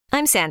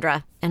I'm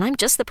Sandra, and I'm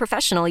just the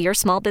professional your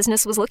small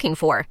business was looking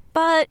for.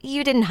 But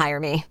you didn't hire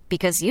me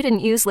because you didn't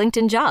use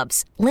LinkedIn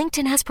Jobs.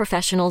 LinkedIn has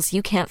professionals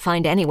you can't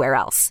find anywhere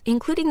else,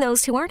 including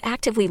those who aren't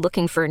actively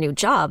looking for a new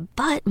job,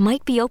 but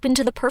might be open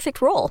to the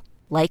perfect role,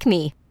 like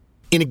me.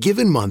 In a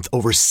given month,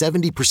 over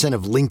 70%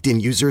 of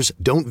LinkedIn users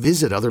don't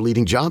visit other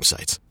leading job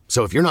sites.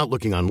 So if you're not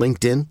looking on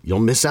LinkedIn, you'll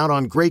miss out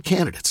on great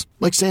candidates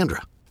like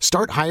Sandra.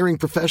 Start hiring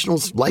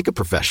professionals like a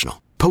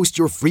professional. Post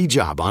your free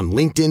job on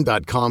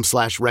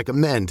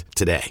linkedin.com/recommend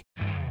today.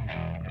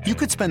 You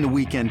could spend the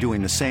weekend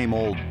doing the same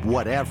old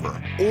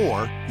whatever,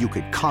 or you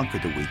could conquer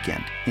the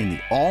weekend in the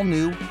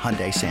all-new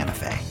Hyundai Santa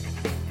Fe.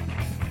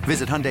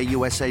 Visit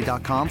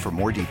HyundaiUSA.com for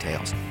more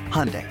details.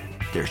 Hyundai,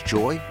 there's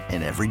joy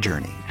in every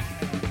journey.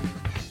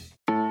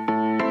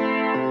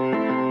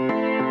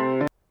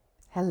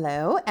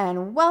 Hello,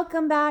 and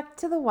welcome back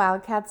to the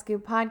Wildcat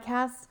Scoop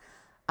podcast.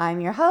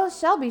 I'm your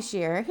host, Shelby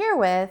Shear, here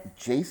with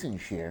Jason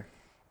Shear.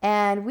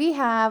 And we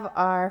have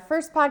our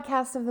first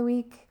podcast of the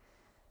week,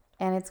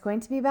 and it's going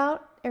to be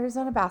about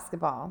Arizona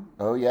basketball.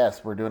 Oh,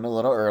 yes, we're doing a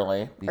little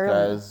early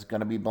because,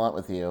 going to be blunt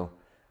with you,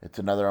 it's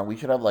another one. We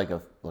should have like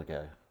a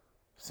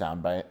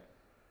sound bite.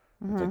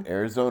 Mm-hmm. It's like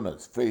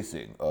Arizona's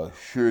facing a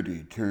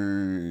shitty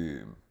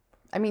team.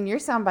 I mean, your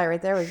soundbite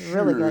right there was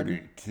really good.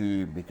 Shitty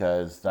team,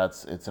 because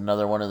it's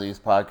another one of these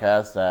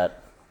podcasts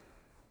that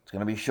it's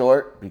going to be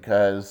short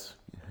because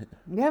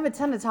we have a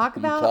ton to talk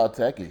about. Utah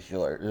Tech is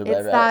short.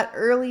 It's that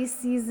early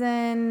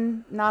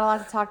season, not a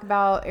lot to talk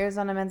about.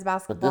 Arizona men's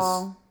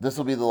basketball. But this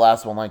will be the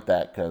last one like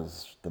that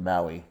because the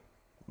Maui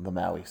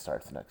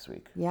starts next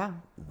week. Yeah.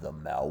 The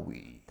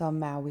Maui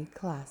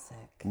Classic.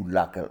 I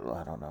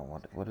don't know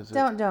what is it.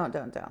 Don't.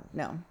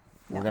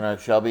 No.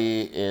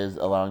 Shelby is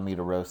allowing me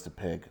to roast a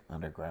pig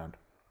underground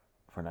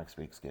for next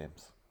week's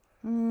games.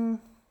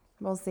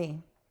 We'll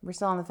see. We're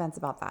still on the fence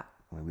about that.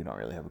 I mean, we don't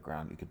really have a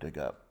ground you could dig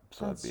up,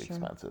 so it'd be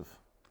expensive.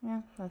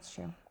 Yeah, that's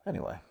true.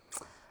 Anyway.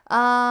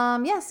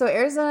 So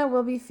Arizona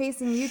will be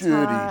facing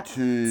Utah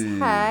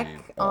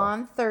Tech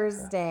on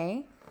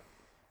Thursday.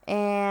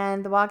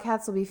 And the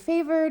Wildcats will be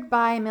favored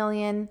by 1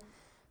 million.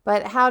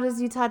 But how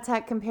does Utah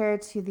Tech compare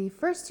to the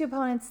first two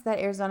opponents that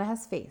Arizona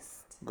has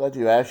faced? Glad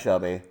you asked,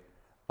 Shelby.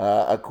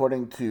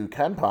 According to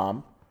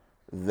KenPom,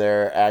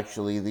 they're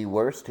actually the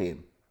worst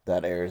team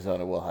that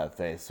Arizona will have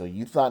faced. So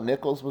you thought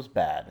Nichols was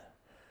bad.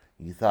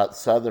 You thought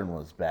Southern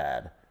was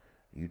bad.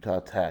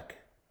 Utah Tech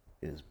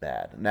is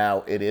bad.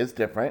 Now, it is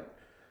different.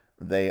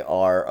 They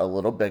are a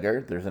little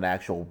bigger. There's an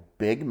actual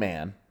big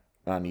man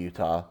on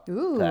Utah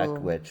Tech,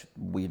 which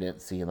we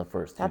didn't see in the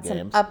first two games. That's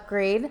an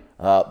upgrade.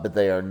 But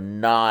they are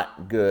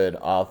not good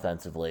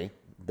offensively.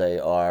 They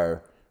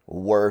are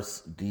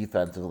worse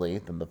defensively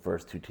than the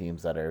first two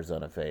teams that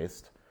Arizona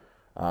faced.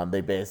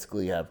 They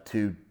basically have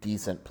two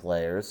decent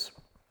players.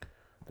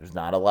 There's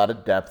not a lot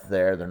of depth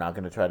there. They're not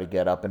going to try to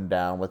get up and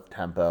down with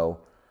tempo.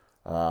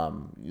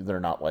 They're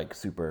not like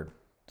super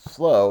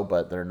slow,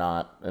 but they're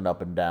not an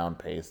up and down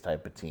pace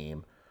type of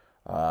team.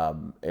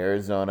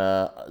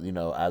 Arizona,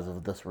 as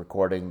of this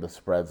recording, the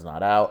spread's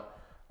not out.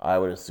 I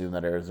would assume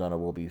that Arizona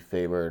will be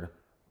favored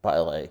by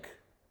like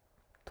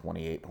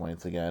 28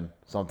 points again,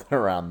 something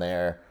around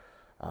there.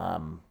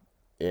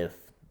 If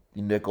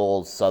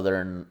Nichols,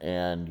 Southern,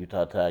 and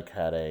Utah Tech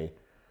had a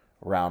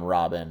round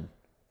robin,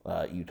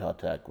 Utah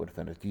Tech would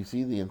finish. Do you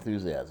see the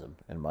enthusiasm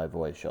in my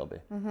voice, Shelby?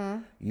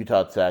 Mm-hmm.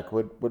 Utah Tech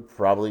would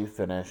probably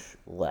finish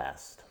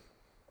last.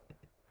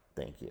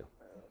 Thank you.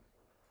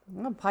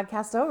 Oh,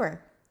 podcast over.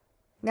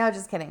 No,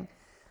 just kidding.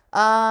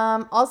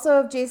 Also,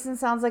 if Jason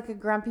sounds like a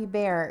grumpy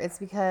bear, it's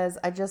because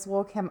I just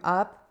woke him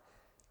up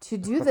to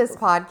do this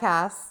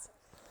podcast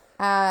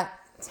at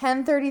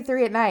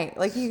 10:33 at night.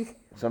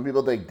 Some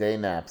people take day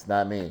naps,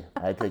 not me.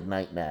 I take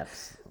night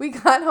naps. We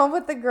got home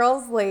with the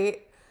girls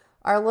late.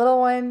 Our little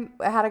one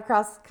had a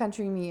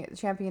cross-country meet,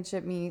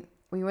 championship meet.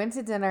 We went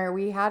to dinner.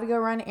 We had to go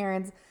run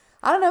errands.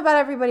 I don't know about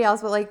everybody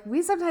else, but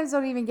we sometimes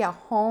don't even get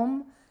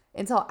home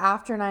until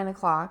after 9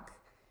 o'clock.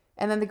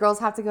 And then the girls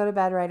have to go to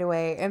bed right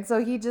away. And so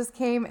he just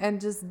came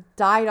and just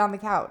died on the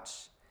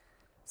couch.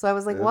 So I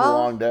was like, it was a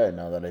long day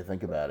now that I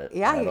think about it.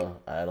 Yeah.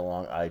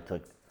 I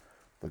took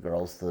the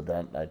girls to the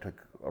dentist. I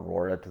took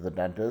Aurora to the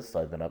dentist.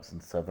 I've been up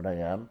since 7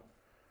 a.m.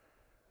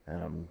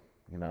 And I'm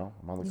on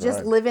the grind.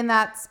 Just living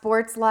that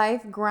sports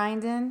life,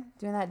 grinding,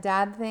 doing that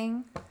dad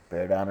thing.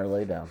 Bear down or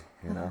lay down,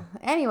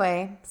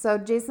 Anyway, so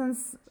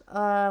Jason's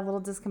a little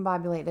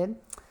discombobulated.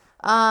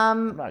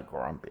 I'm not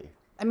grumpy.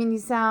 I mean, you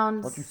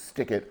sound... Why don't you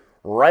stick it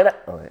right up...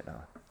 Oh, wait, no.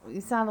 You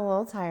sound a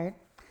little tired.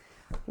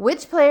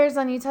 Which players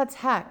on Utah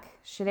Tech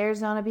should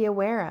Arizona be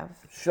aware of?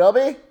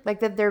 Shelby?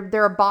 That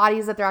there are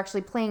bodies that they're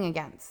actually playing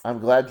against. I'm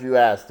glad you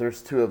asked.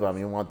 There's two of them.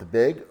 You want the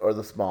big or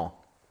the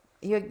small?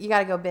 You got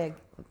to go big.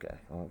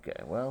 Okay.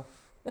 Well,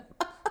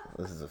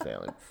 this is a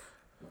family.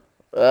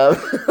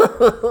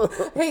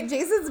 Hey,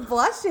 Jason's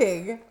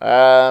blushing.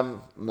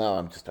 No,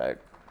 I'm just tired.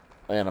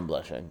 And I'm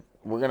blushing.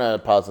 We're going to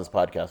pause this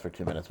podcast for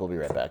 2 minutes. We'll be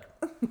right back.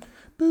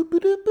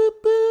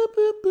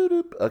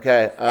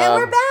 Okay. And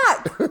we're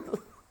back.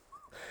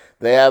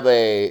 They have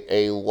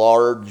a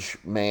large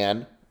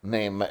man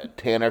named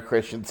Tanner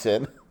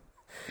Christensen.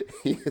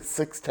 He is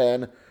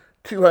 6'10",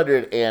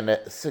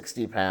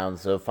 260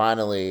 pounds. So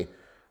finally,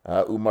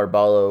 Umar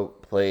Ballo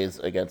plays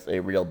against a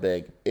real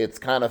big. It's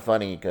kind of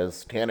funny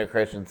because Tanner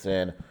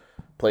Christensen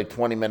played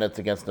 20 minutes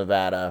against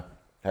Nevada,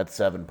 had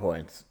 7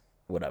 points,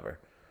 whatever.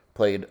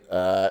 Played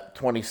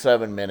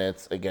 27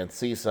 minutes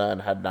against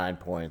CSUN, had 9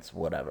 points,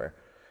 whatever.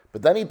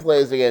 But then he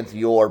plays against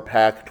your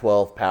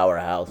Pac-12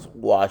 powerhouse,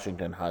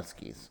 Washington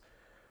Huskies.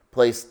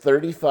 Plays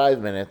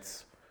 35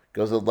 minutes,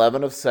 goes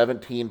 11 of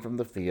 17 from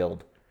the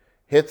field,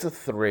 hits a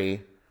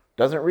 3,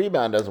 doesn't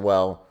rebound as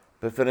well,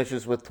 but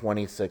finishes with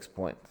 26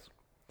 points.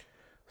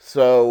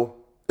 So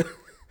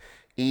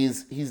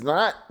he's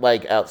not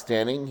like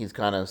outstanding. He's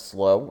kind of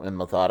slow and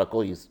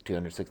methodical. He's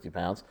 260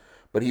 pounds,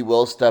 but he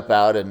will step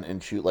out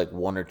and shoot like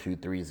 1 or 2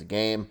 threes a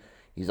game.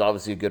 He's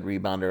obviously a good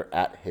rebounder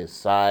at his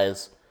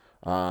size.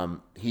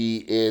 He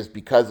is,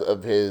 because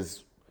of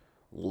his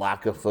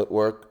lack of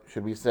footwork,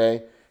 should we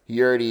say, he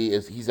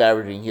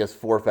has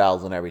 4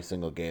 fouls in every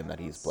single game that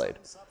he's played.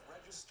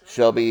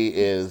 Shelby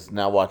is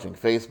now watching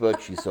Facebook.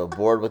 She's so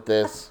bored with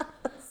this.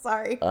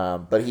 Sorry.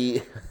 But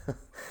he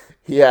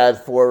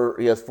has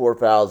 4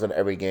 fouls in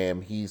every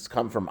game. He's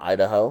come from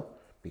Idaho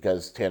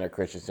because Tanner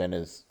Christensen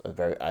is a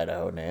very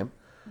Idaho name.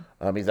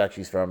 He's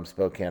actually from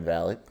Spokane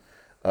Valley.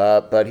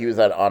 But he was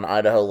on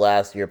Idaho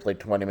last year, played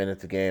 20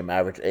 minutes a game,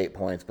 averaged 8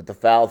 points. But the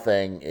foul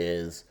thing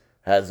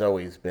has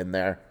always been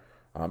there.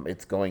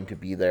 It's going to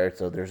be there,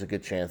 so there's a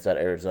good chance that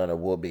Arizona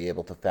will be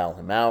able to foul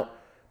him out.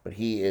 But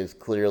he is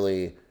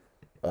clearly,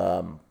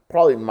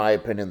 probably in my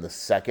opinion, the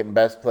second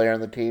best player on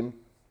the team.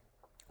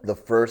 The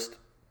first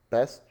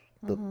best?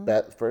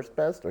 First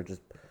best, or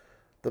just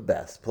the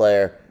best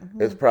player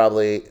is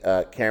probably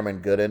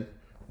Cameron Gooden.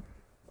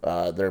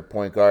 Their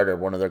point guard, or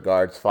one of their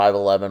guards,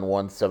 5'11",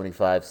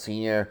 175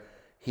 senior.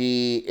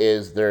 He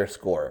is their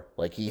scorer.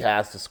 Like, he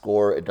has to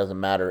score. It doesn't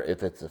matter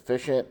if it's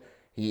efficient.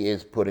 He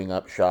is putting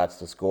up shots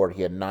to score.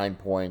 He had 9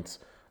 points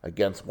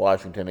against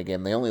Washington.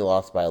 Again, they only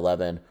lost by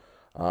 11.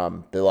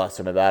 They lost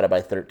to Nevada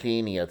by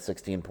 13. He had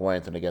 16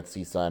 points, and against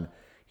CSUN,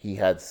 he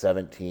had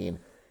 17.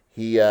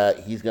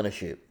 He's going to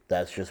shoot.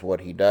 That's just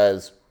what he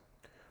does.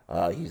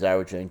 He's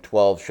averaging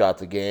 12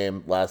 shots a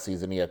game. Last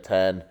season, he had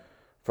 10.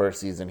 First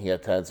season, he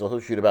had 10. So he'll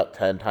shoot about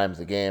 10 times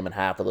a game, and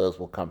half of those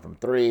will come from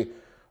 3.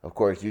 Of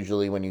course,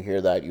 usually when you hear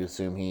that, you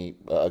assume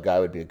a guy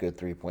would be a good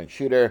 3-point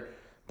shooter.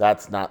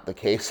 That's not the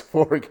case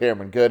for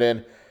Cameron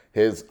Gooden.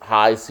 His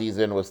high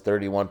season was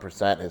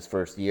 31% his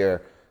first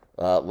year.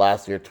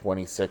 Last year,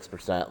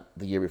 26%.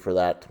 The year before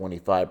that,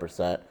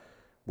 25%.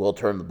 Will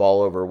turn the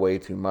ball over way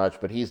too much,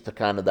 but he's the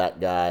kind of that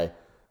guy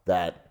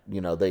that,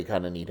 they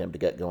kind of need him to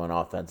get going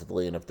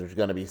offensively. And if there's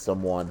going to be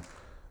someone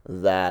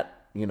that,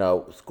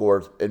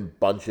 scores in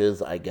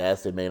bunches, I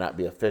guess, it may not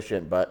be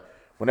efficient, but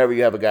whenever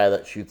you have a guy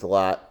that shoots a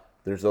lot,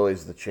 there's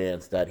always the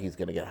chance that he's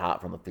going to get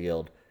hot from the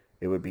field.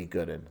 It would be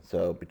Gooden.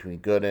 So between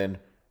Gooden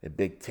and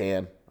Big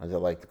Tan, as I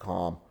like to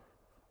call him,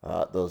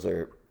 those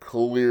are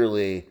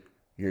clearly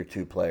your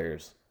 2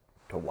 players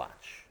to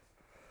watch.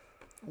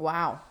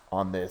 Wow.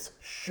 On this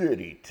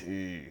shitty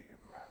team.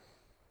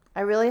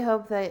 I really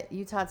hope that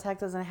Utah Tech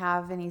doesn't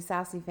have any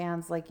sassy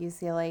fans like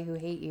UCLA who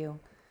hate you.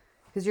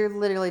 Because you're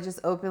literally just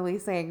openly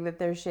saying that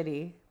they're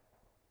shitty.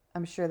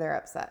 I'm sure they're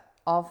upset.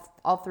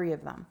 All 3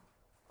 of them.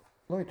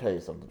 Let me tell you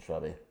something,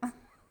 Shelby.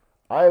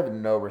 I have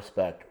no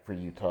respect for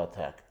Utah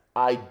Tech.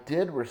 I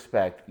did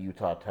respect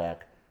Utah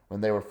Tech when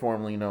they were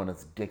formerly known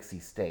as Dixie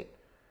State.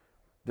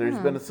 There's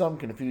been some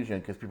confusion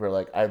because people are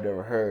like, I've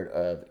never heard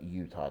of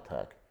Utah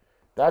Tech.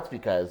 That's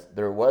because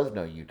there was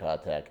no Utah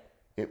Tech.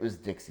 It was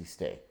Dixie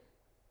State.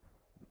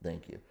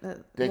 Thank you.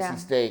 Dixie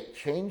State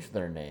changed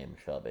their name,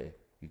 Shelby.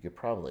 You could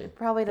probably... It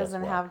probably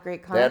doesn't have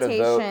great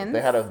connotations.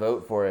 They had a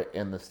vote for it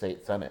in the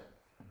state senate.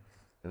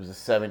 It was a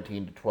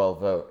 17-12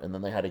 vote, and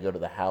then they had to go to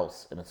the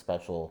House in a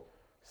special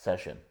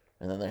session.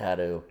 And then they had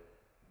to...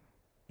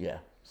 Yeah.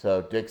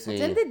 So Dixie...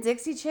 Didn't the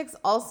Dixie Chicks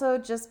also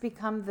just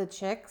become the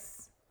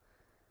Chicks?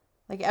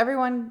 Like,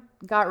 everyone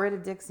got rid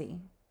of Dixie.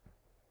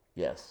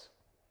 Yes.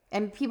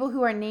 And people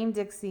who are named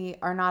Dixie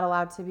are not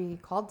allowed to be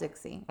called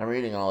Dixie. I'm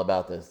reading all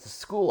about this. The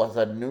school has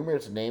had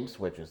numerous name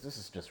switches. This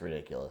is just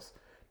ridiculous.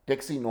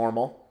 Dixie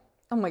Normal.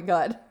 Oh my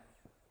God.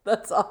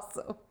 That's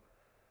awesome. That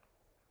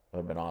would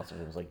have been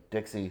awesome. It was like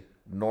Dixie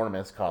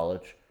Normus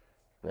College.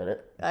 Get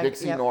it?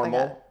 Dixie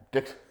Normal.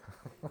 You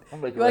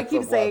want to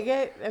keep saying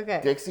it? Okay.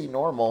 Dixie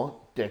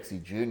Normal. Dixie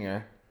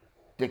Junior.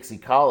 Dixie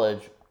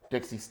College.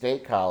 Dixie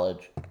State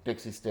College.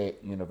 Dixie State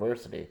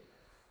University.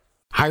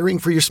 Hiring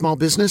for your small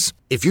business?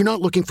 If you're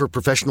not looking for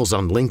professionals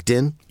on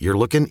LinkedIn, you're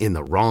looking in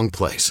the wrong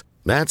place.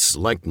 That's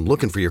like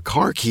looking for your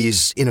car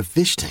keys in a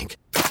fish tank.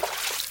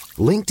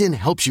 LinkedIn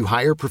helps you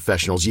hire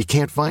professionals you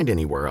can't find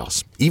anywhere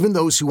else, even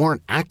those who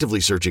aren't actively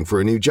searching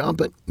for a new job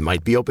but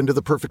might be open to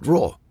the perfect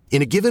role.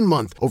 In a given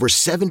month, over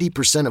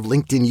 70% of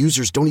LinkedIn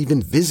users don't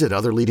even visit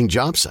other leading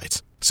job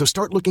sites. So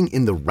start looking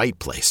in the right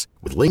place.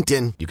 With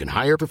LinkedIn, you can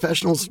hire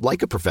professionals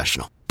like a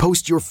professional.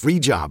 Post your free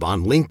job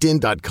on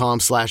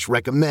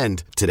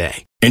linkedin.com/recommend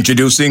today.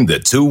 Introducing the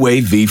Two-Way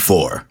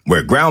V4,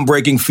 where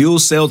groundbreaking fuel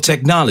cell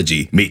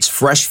technology meets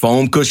fresh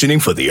foam cushioning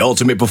for the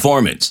ultimate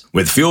performance.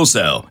 With Fuel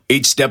Cell,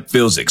 each step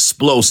feels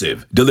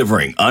explosive,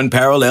 delivering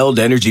unparalleled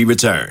energy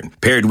return.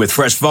 Paired with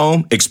fresh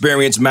foam,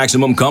 experience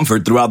maximum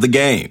comfort throughout the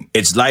game.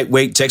 Its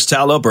lightweight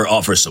textile upper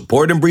offers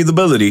support and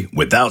breathability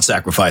without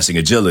sacrificing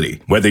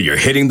agility. Whether you're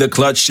hitting the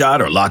clutch shot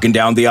or locking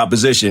down the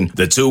opposition,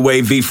 the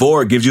Two-Way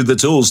V4 gives you the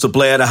tools to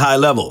play at a high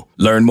level.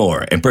 Learn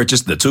more and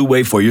purchase the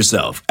Two-Way for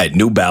yourself at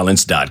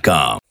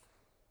newbalance.com.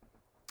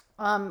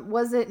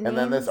 Was it named? And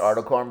then this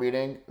article I'm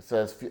reading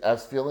says,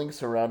 as feelings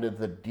surrounded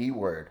the D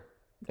word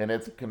and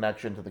its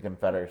connection to the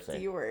Confederacy.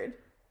 D word.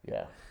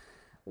 Yeah.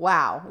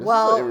 Wow. This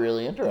well, is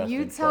really interesting.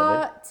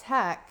 Utah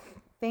Tech,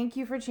 thank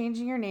you for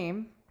changing your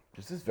name.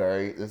 This is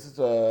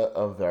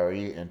a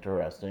very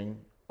interesting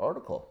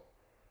article.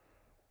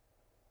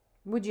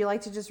 Would you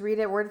like to just read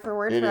it word for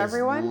word It for is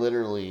everyone?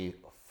 literally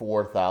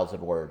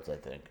 4,000 words, I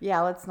think. Yeah,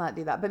 let's not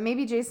do that. But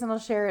maybe Jason will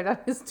share it on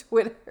his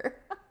Twitter.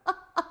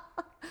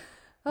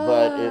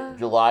 But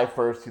July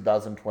 1st,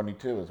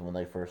 2022 is when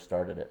they first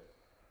started it.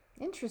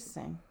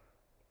 Interesting.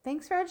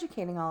 Thanks for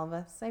educating all of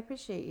us. I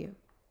appreciate you.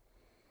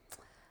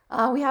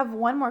 We have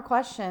one more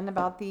question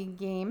about the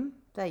game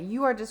that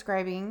you are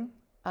describing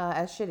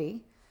as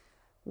shitty.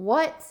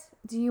 What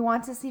do you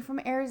want to see from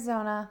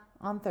Arizona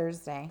on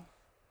Thursday?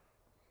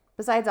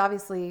 Besides,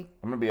 obviously,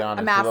 I'm going to be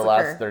honest, a for the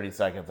last massacre. 30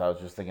 seconds, I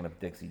was just thinking of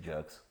Dixie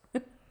jokes.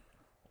 That's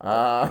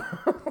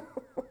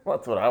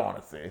what I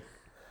want to see.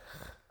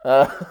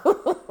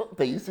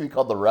 They used to be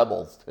called the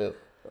Rebels, too.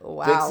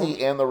 Wow.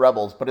 Dixie and the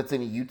Rebels, but it's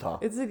in Utah.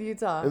 It's in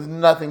Utah. It has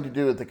nothing to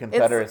do with the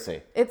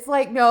Confederacy. It's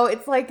like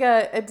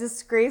a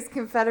disgraced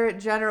Confederate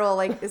general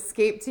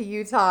escaped to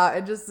Utah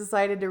and just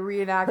decided to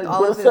reenact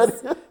all of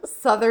his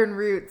Southern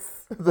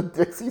roots. The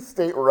Dixie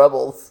State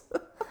Rebels.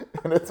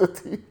 And it's a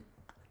team.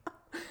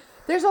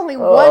 There's only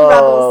one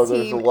Rebels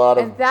team,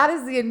 and that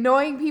is the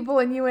annoying people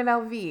in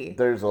UNLV.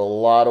 There's a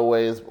lot of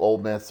ways, Ole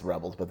Miss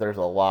Rebels, but there's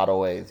a lot of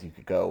ways you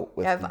could go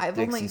with the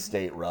Dixie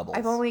State Rebels.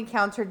 I've only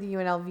encountered the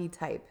UNLV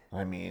type.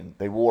 I mean,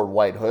 they wore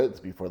white hoods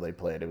before they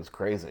played. It was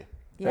crazy.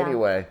 Yeah.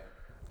 Anyway.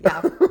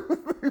 Yeah.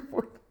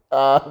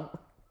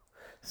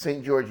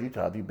 St. George,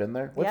 Utah. Have you been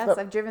there? Yes,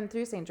 I've driven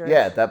through St. George.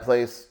 Yeah, that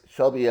place.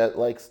 Shelby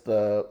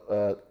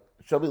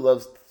Shelby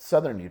loves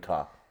Southern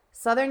Utah.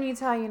 Southern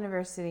Utah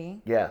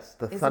University. Yes,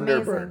 the is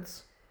Thunderbirds. amazing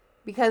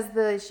because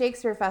the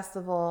Shakespeare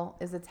Festival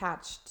is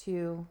attached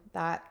to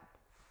that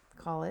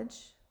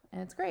college,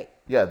 and it's great.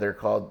 Yeah, they're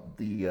called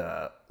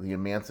the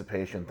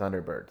Emancipation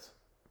Thunderbirds.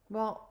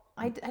 Well,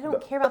 I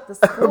don't care about the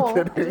school.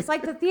 I just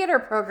like the theater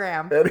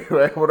program.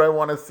 Anyway, what I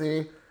want to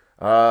see,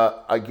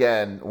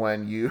 again,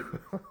 when you...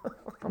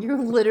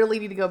 You literally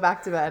need to go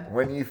back to bed.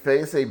 When you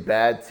face a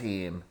bad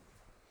team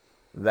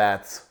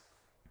that's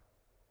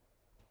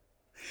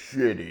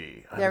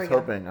shitty.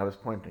 I was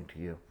pointing to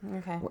you.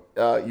 Okay.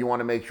 You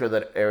want to make sure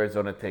that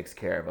Arizona takes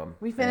care of them.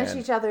 We finish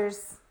each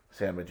other's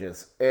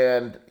sandwiches.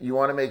 And you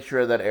want to make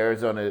sure that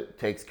Arizona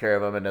takes care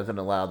of them and doesn't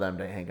allow them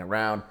to hang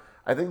around.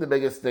 I think the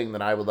biggest thing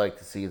that I would like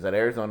to see is that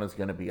Arizona's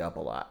going to be up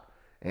a lot.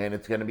 And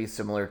it's going to be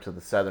similar to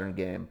the Southern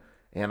game.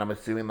 And I'm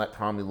assuming that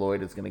Tommy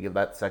Lloyd is going to give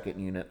that second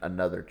unit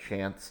another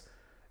chance.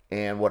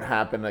 And what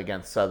happened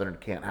against Southern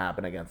can't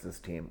happen against this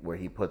team, where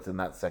he puts in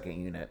that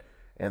second unit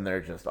and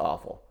they're just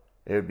awful.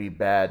 It would be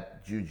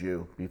bad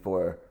juju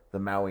before the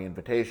Maui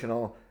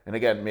Invitational. And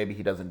again, maybe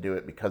he doesn't do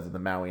it because of the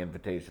Maui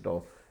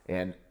Invitational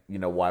and,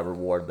 why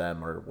reward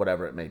them or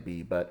whatever it may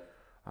be. But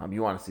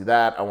you want to see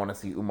that. I want to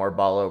see Umar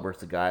Ballo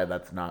versus a guy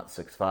that's not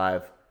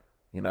 6'5".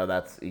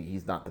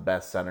 He's not the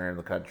best center in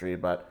the country,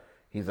 but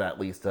he's at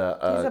least he's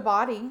a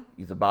body.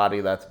 He's a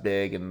body that's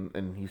big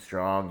and he's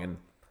strong, and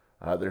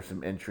there's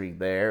some intrigue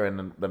there.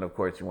 And then of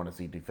course you want to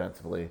see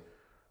defensively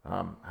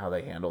how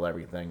they handle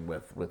everything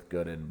with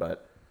Gooden.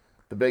 But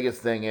the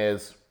biggest thing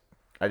is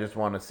I just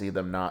want to see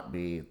them not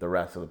be the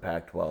rest of the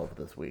Pac-12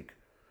 this week.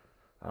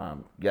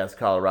 Yes,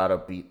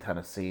 Colorado beat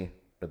Tennessee,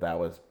 but that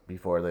was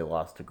before they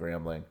lost to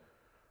Grambling.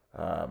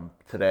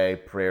 Today,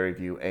 Prairie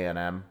View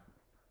A&M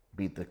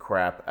beat the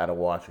crap out of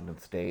Washington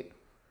State.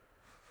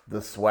 The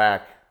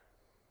SWAC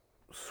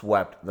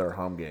swept their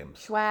home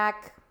games.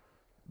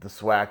 The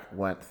SWAC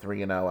went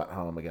 3-0 at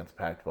home against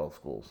Pac-12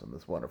 schools in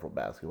this wonderful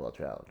basketball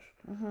challenge.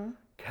 Mm-hmm.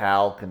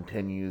 Cal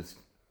continues.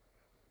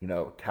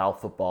 Cal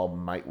football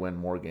might win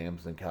more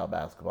games than Cal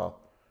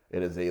basketball.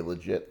 It is a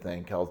legit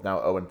thing. Cal's now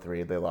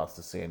 0-3. They lost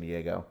to San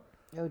Diego.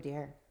 Oh,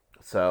 dear.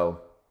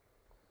 So,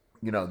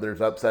 there's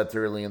upsets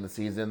early in the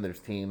season. There's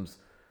teams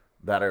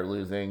that are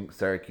losing.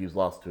 Syracuse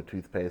lost to a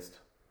toothpaste.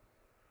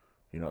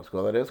 You know what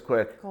school that is?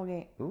 Quick.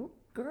 Colgate. Ooh,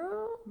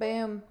 girl.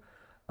 Boom.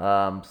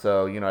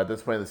 So, at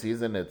this point of the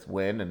season, it's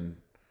win and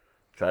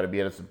try to be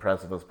as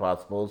impressive as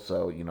possible.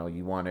 So, you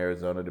want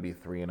Arizona to be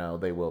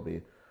 3-0. They will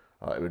be.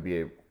 It would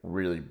be a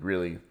really,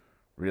 really,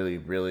 really,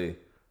 really,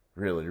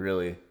 really,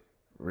 really,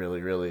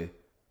 really, really,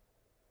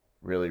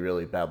 really,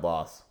 really bad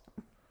loss.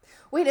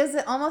 Wait, is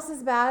it almost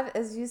as bad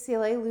as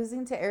UCLA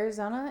losing to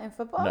Arizona in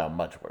football? No,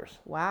 much worse.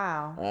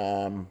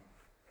 Wow.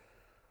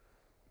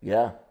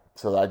 Yeah.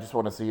 So I just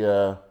want to see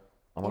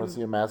I want to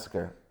see a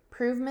massacre.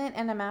 Improvement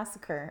and a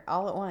massacre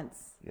all at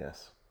once.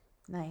 Yes.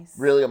 Nice.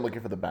 Really, I'm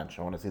looking for the bench.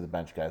 I want to see the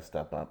bench guys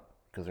step up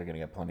because they're going to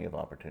get plenty of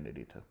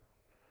opportunity to.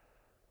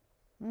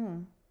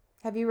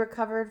 Have you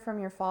recovered from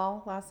your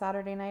fall last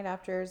Saturday night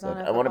after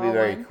Arizona? Look, I want to be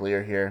very won?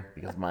 clear here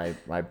because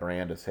my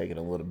brand has taken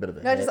a little bit of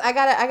a No, hit. just I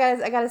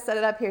gotta set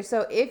it up here.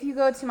 So if you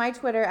go to my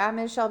Twitter at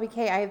Ms. Shelby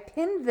K, I have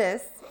pinned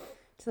this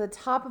to the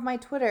top of my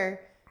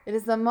Twitter. It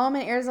is the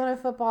moment Arizona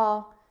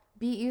football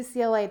beat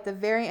UCLA at the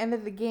very end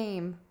of the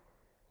game.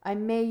 I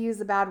may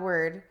use a bad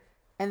word,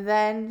 and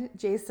then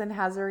Jason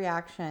has a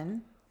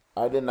reaction.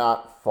 I did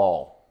not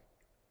fall.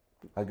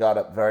 I got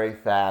up very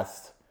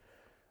fast,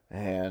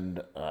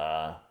 and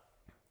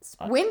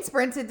Wind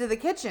sprinted to the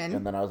kitchen.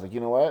 and then I was like, you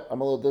know what? I'm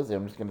a little dizzy.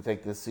 I'm just going to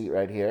take this seat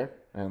right here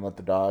and let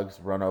the dogs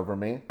run over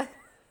me,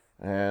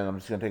 and I'm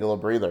just going to take a little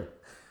breather.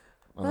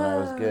 And then I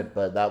was good,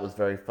 but that was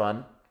very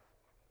fun.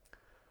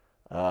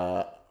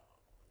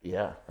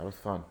 Yeah, that was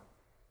fun.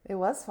 It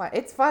was fun.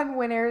 It's fun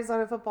when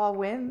Arizona football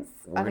wins.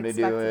 We're going to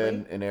do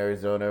an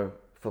Arizona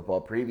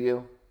football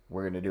preview.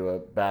 We're going to do a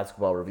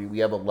basketball review. We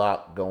have a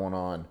lot going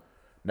on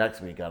next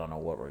week. I don't know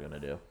what we're going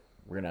to do.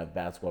 We're going to have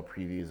basketball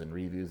previews and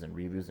reviews and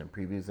reviews and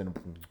previews. And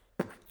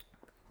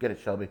get it,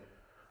 Shelby.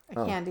 I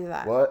can't do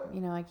that. What? You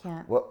know I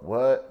can't.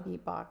 What?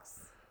 Beatbox.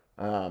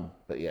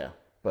 But yeah.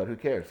 But who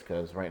cares?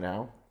 Because right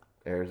now,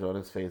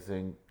 Arizona's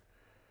facing...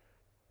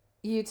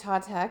 Utah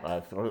Tech. I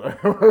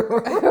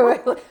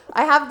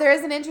There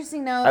is an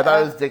interesting note.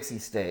 thought it was Dixie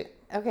State.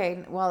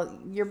 Okay, well,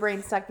 your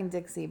brain's stuck in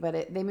Dixie,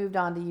 but they moved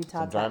on to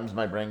Utah Tech. Sometimes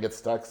my brain gets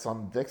stuck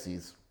on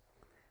Dixies.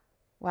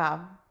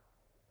 Wow.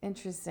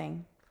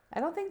 Interesting. I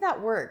don't think that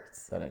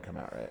worked. That didn't come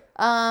out right.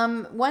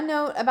 One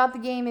note about the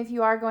game, if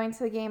you are going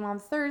to the game on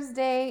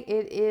Thursday,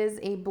 it is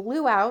a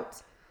blue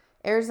out.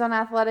 Arizona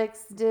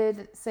Athletics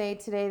did say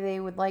today they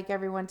would like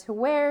everyone to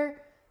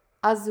wear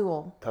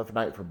azul Tough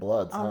night for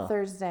Bloods, on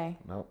Thursday.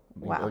 Nope.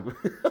 Wow.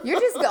 You're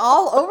just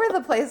all over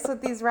the place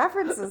with these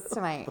references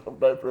tonight. Tough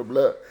night for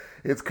Blood.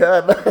 It's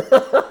coming.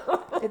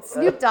 It's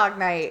Snoop Dogg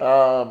night.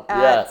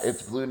 Yeah,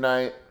 it's Blue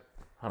Night.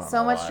 I don't So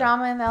know much why.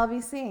 drama in the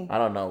LBC. I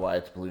don't know why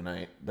it's Blue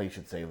Night. They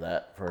should save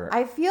that for.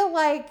 I feel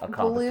like a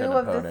blue competent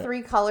of the opponent.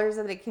 three colors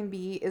that it can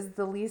be is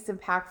the least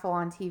impactful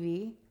on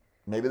TV.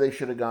 Maybe they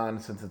should have gone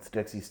since it's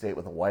Dixie State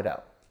with a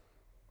whiteout.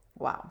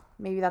 Wow.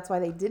 Maybe that's why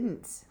they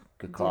didn't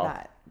Good do call.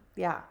 that.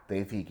 Yeah.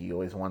 Dave Hickey,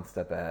 always one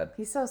step ahead.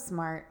 He's so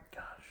smart.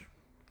 Gosh.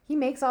 He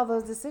makes all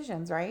those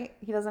decisions, right?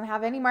 He doesn't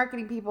have any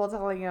marketing people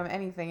telling him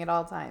anything at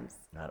all times.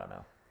 I don't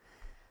know.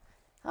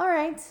 All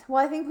right.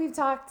 Well, I think we've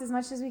talked as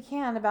much as we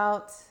can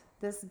about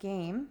this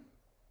game.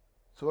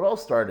 So it all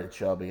started,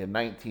 Shelby, in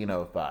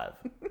 1905.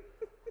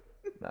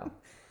 No.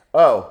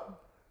 Oh,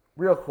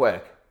 real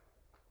quick.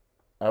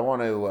 I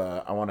want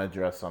to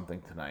address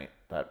something tonight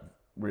that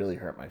really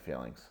hurt my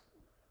feelings.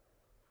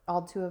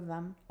 All two of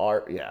them.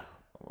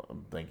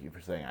 Thank you for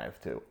saying I have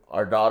two.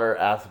 Our daughter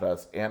asked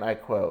us, and I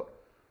quote,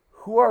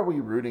 "Who are we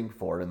rooting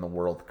for in the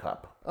World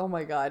Cup?" Oh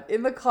my God.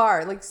 In the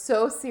car. Like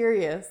so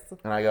serious.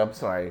 And I go, "I'm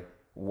sorry,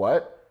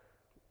 what?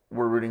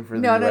 We're rooting for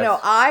the No.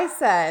 US?" I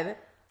said.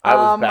 I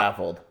was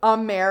baffled.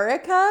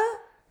 America?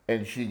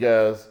 And she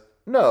goes,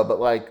 "No, but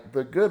like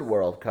the good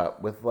World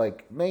Cup with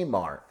like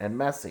Neymar and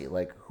Messi.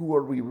 Like, who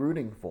are we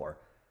rooting for?"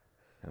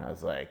 And I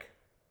was like,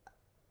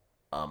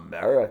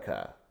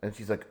 "America." And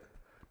she's like,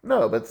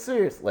 "No, but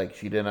seriously," like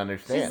she didn't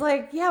understand. She's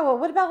like, yeah, well,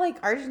 what about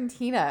like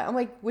Argentina? I'm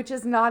like, which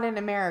is not in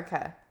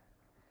America.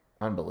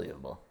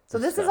 Unbelievable. So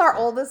this is our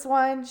oldest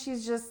one.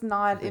 She's just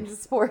not into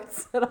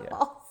sports at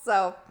all.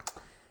 So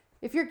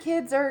if your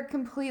kids are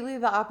completely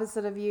the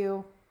opposite of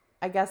you,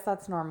 I guess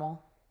that's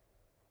normal.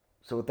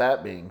 So with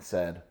that being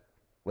said,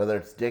 whether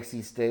it's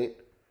Dixie State,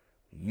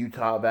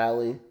 Utah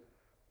Valley,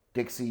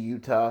 Dixie,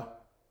 Utah,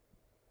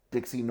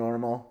 Dixie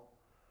Normal,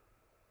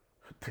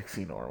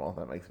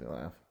 that makes me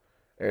laugh.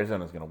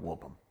 Arizona's going to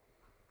whoop them.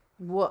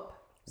 Whoop.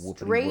 Whoopity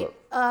Straight whoop.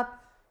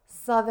 up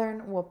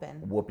Southern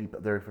whooping.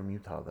 Whoopie, they're from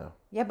Utah, though.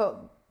 Yeah, but,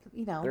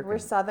 you know, They're we're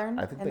Southern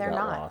I think and they they're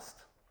got not. lost.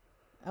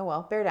 Oh,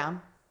 well, bear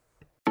down.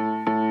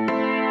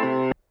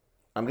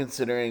 I'm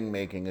considering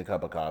making a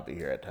cup of coffee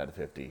here at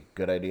 10:50.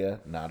 Good idea?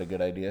 Not a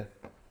good idea?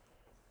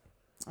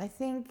 I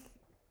think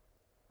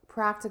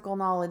practical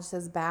knowledge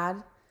says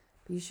bad,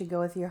 but you should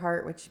go with your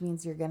heart, which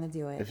means you're going to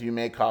do it. If you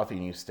make coffee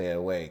and you stay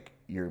awake,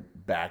 you're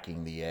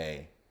backing the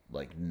A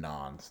like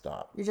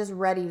nonstop. You're just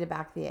ready to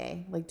back the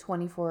A, like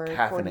 24,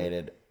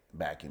 Caffeinated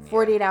backing the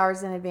 48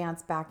 hours in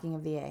advance backing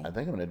of the A. A. I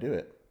think I'm going to do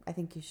it. I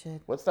think you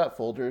should. What's that,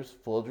 Folgers?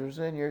 Folgers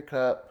in your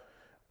cup.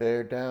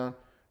 Bear down,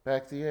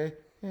 back the A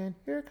in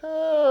your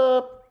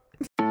cup.